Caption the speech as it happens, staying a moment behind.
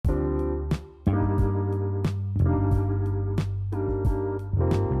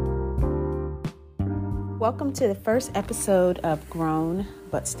Welcome to the first episode of Grown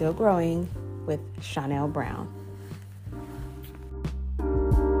But Still Growing with Chanel Brown.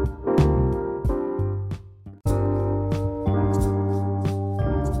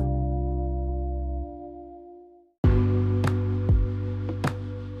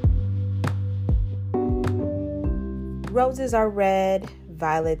 Roses are red,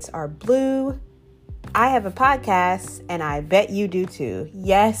 violets are blue. I have a podcast, and I bet you do too.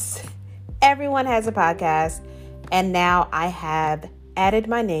 Yes, everyone has a podcast, and now I have added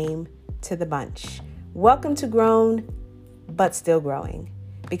my name to the bunch. Welcome to Grown But Still Growing,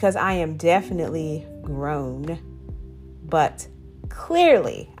 because I am definitely grown, but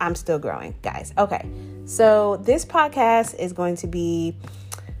clearly I'm still growing, guys. Okay, so this podcast is going to be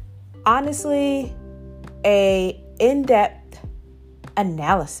honestly a in-depth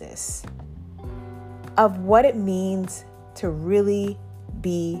analysis of what it means to really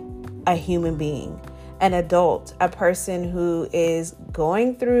be a human being, an adult, a person who is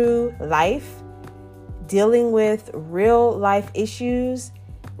going through life, dealing with real life issues,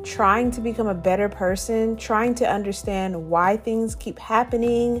 trying to become a better person, trying to understand why things keep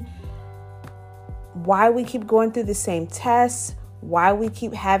happening, why we keep going through the same tests, why we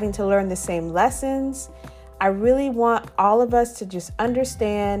keep having to learn the same lessons. I really want all of us to just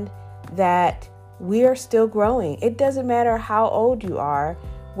understand that we are still growing. It doesn't matter how old you are.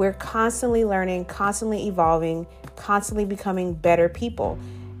 We're constantly learning, constantly evolving, constantly becoming better people.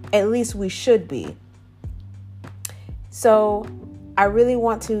 At least we should be. So I really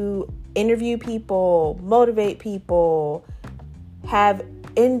want to interview people, motivate people, have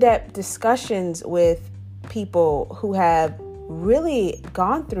in-depth discussions with people who have really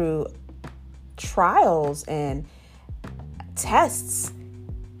gone through trials and tests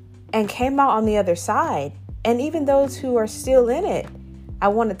and came out on the other side. And even those who are still in it, I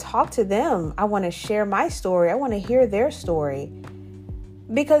want to talk to them. I want to share my story. I want to hear their story,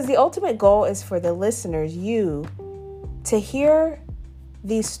 because the ultimate goal is for the listeners, you, to hear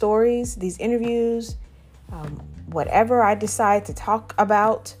these stories, these interviews, whatever I decide to talk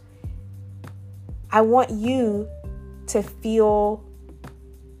about. I want you to feel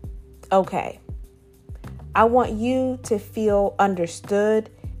okay. I want you to feel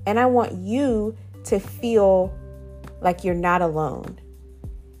understood, and I want you to feel like you're not alone.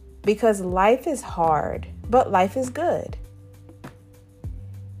 Because life is hard, but life is good.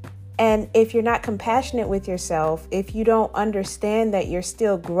 And if you're not compassionate with yourself, if you don't understand that you're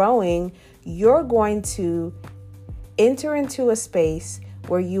still growing, you're going to enter into a space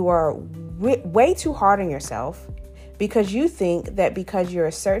where you are way too hard on yourself, because you think that because you're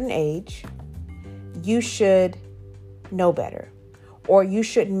a certain age, you should know better, or you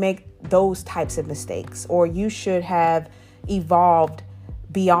shouldn't make those types of mistakes, or you should have evolved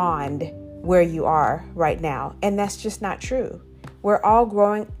beyond where you are right now. And that's just not true. We're all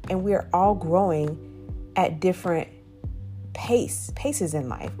growing, and we're all growing at different paces in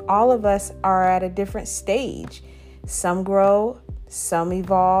life. All of us are at a different stage. Some grow, some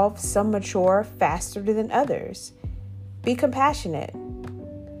evolve, some mature faster than others. Be compassionate.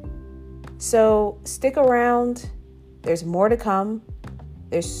 So stick around. There's more to come.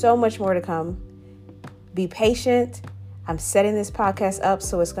 There's so much more to come. Be patient. I'm setting this podcast up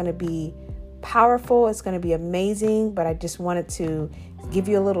so it's going to be powerful. It's going to be amazing. But I just wanted to give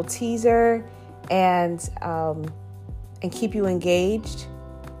you a little teaser and keep you engaged,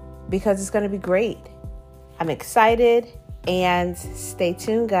 because it's going to be great. I'm excited, and stay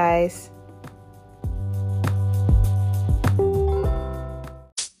tuned, guys.